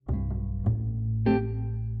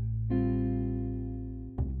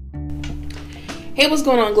Hey, what's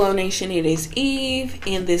going on, Glow Nation? It is Eve,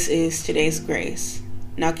 and this is today's Grace.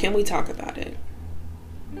 Now, can we talk about it?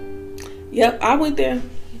 Yep, I went there.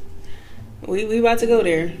 We about to go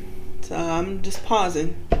there. So I'm just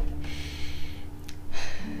pausing.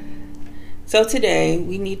 So today,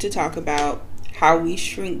 we need to talk about how we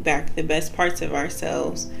shrink back the best parts of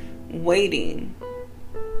ourselves, waiting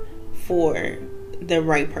for the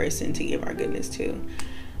right person to give our goodness to.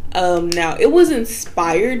 Now, it was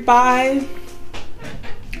inspired by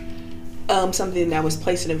something that was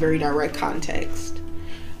placed in a very direct context.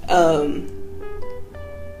 But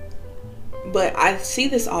I see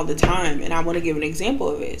this all the time, and I want to give an example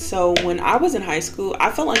of it. So when I was in high school,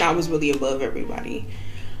 I felt like I was really above everybody.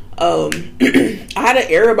 I had an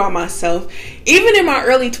air about myself. Even in my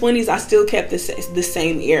early 20s, I still kept the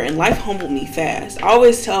same air, and life humbled me fast. I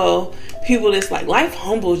always tell people this, like, life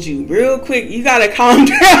humbles you real quick. You gotta calm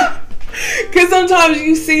down. Because sometimes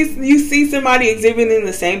you see somebody exhibiting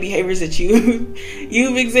the same behaviors that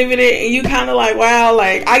you've exhibited, and you kind of like, wow,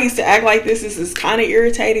 like, I used to act like this is kind of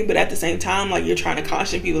irritating, but at the same time, like, you're trying to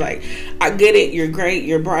caution people, like, I get it, you're great,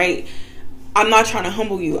 you're bright, I'm not trying to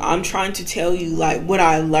humble you, I'm trying to tell you, like, what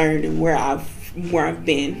I learned and where I've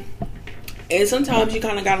been. And sometimes you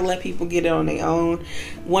kind of got to let people get it on their own.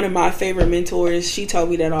 One of my favorite mentors, she told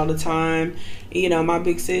me that all the time. You know, my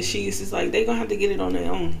big sis, she's just like, they're going to have to get it on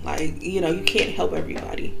their own. Like, you know, you can't help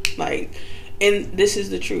everybody. Like, and this is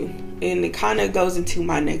the truth. And it kind of goes into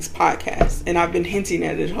my next podcast. And I've been hinting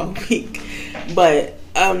at it all week. But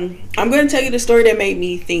I'm going to tell you the story that made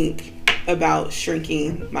me think about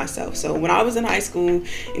shrinking myself. So when I was in high school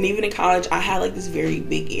and even in college, I had like this very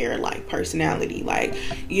big air, like, personality, like,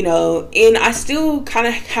 you know, and I still kind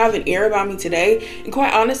of have an air about me today. And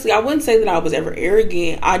quite honestly, I wouldn't say that I was ever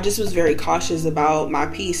arrogant. I just was very cautious about my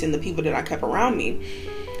peace and the people that I kept around me.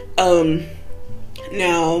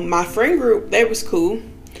 Now my friend group, they was cool,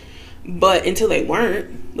 but until they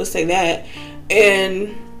weren't, let's say that.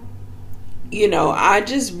 And, you know, I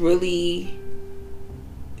just really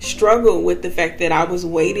struggled with the fact that I was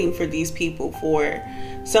waiting for these people for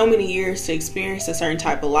so many years to experience a certain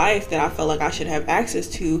type of life that I felt like I should have access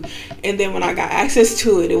to. And then when I got access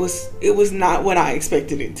to it, it was not what I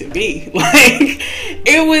expected it to be. Like,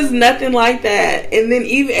 it was nothing like that. And then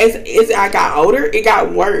even as I got older, it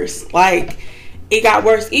got worse. Like, it got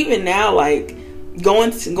worse. Even now, like, going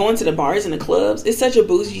to the bars and the clubs, it's such a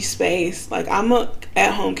bougie space. Like, I'm a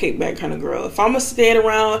at-home kickback kind of girl. If I'm gonna stand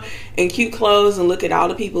around in cute clothes and look at all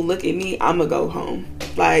the people look at me, I'm gonna go home.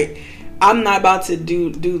 Like, I'm not about to do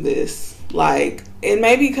this. Like, and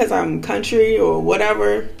maybe because I'm country or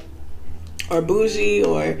whatever, or bougie,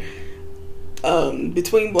 or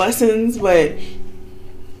between blessings, but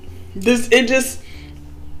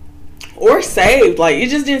or saved, like, it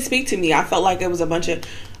just didn't speak to me. I felt like it was a bunch of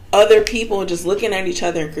other people just looking at each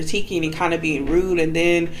other and critiquing and kind of being rude, and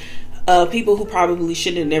then people who probably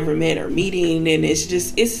should have never met or meeting, and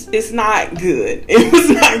it's not good. It was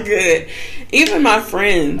not good. Even my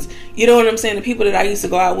friends, you know what I'm saying, the people that I used to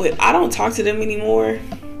go out with, I don't talk to them anymore.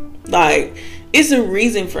 Like, it's a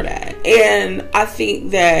reason for that. And I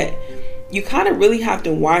think that you kind of really have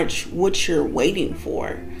to watch what you're waiting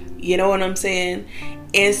for. You know what I'm saying?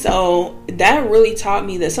 And so that really taught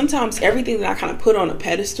me that sometimes everything that I kind of put on a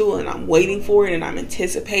pedestal and I'm waiting for it and I'm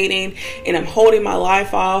anticipating and I'm holding my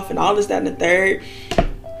life off and all this, that, and the third.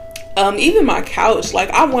 Even my couch, like,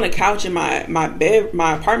 I want a couch in my bed,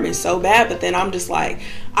 my apartment so bad, but then I'm just like,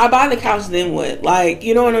 I buy the couch, then what? Like,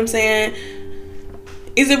 you know what I'm saying?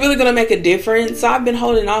 Is it really going to make a difference? So I've been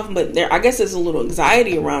holding off, but I guess there's a little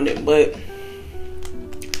anxiety around it. But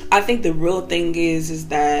I think the real thing is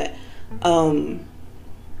that,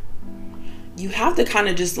 you have to kind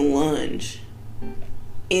of just lunge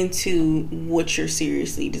into what you're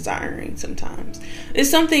seriously desiring sometimes.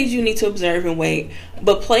 There's some things you need to observe and wait,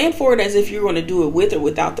 but plan for it as if you're going to do it with or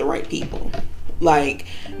without the right people. Like,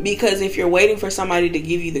 because if you're waiting for somebody to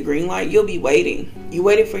give you the green light, you'll be waiting. You're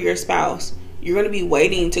waiting for your spouse. You're going to be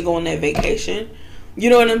waiting to go on that vacation.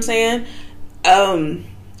 You know what I'm saying?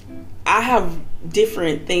 I have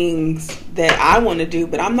different things that I want to do,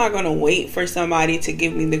 but I'm not going to wait for somebody to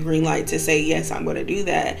give me the green light to say, yes, I'm going to do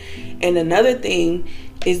that. And another thing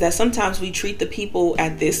is that sometimes we treat the people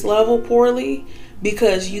at this level poorly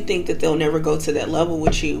because you think that they'll never go to that level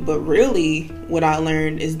with you. But really, what I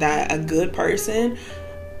learned is that a good person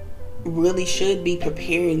really should be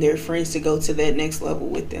preparing their friends to go to that next level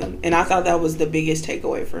with them. And I thought that was the biggest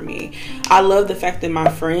takeaway for me. I love the fact that my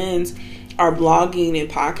friends are blogging and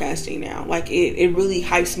podcasting now. Like, it really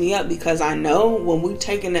hypes me up because I know when we're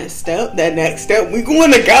taking that next step, we're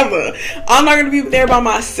going together. I'm not going to be there by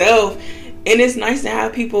myself And it's nice to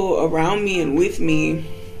have people around me and with me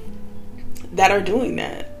that are doing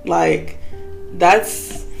that. Like,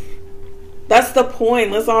 that's the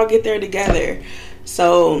point. Let's all get there together.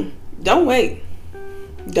 So don't wait.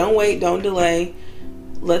 Don't delay.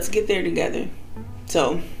 Let's get there together.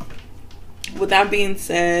 So with that being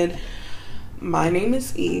said, my name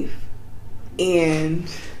is Eve, and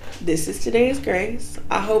this is Today's Grace.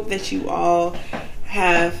 I hope that you all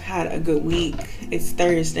have had a good week. It's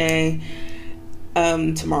Thursday.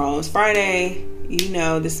 Tomorrow is Friday. You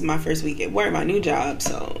know, this is my first week at work, my new job.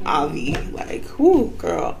 So I'll be like, whoo,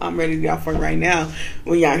 girl, I'm ready to get off work right now.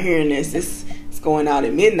 When y'all hearing this, it's going out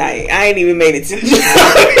at midnight. I ain't even made it to the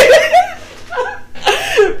job.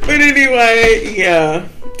 But anyway, yeah.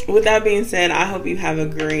 With that being said, I hope you have a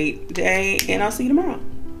great day, and I'll see you tomorrow.